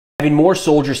Having more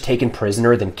soldiers taken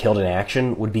prisoner than killed in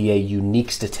action would be a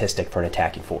unique statistic for an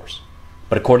attacking force.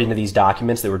 But according to these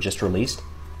documents that were just released,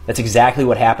 that's exactly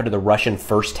what happened to the Russian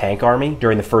 1st Tank Army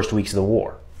during the first weeks of the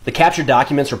war. The captured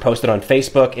documents were posted on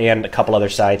Facebook and a couple other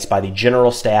sites by the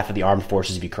General Staff of the Armed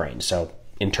Forces of Ukraine, so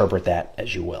interpret that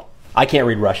as you will. I can't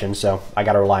read Russian, so I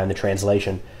gotta rely on the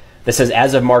translation. This says,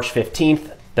 as of March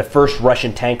 15th, the 1st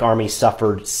Russian Tank Army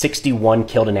suffered 61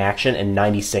 killed in action and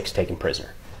 96 taken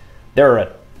prisoner. There are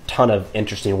a ton of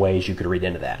interesting ways you could read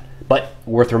into that. But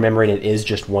worth remembering, it is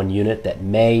just one unit that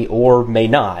may or may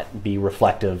not be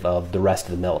reflective of the rest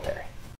of the military.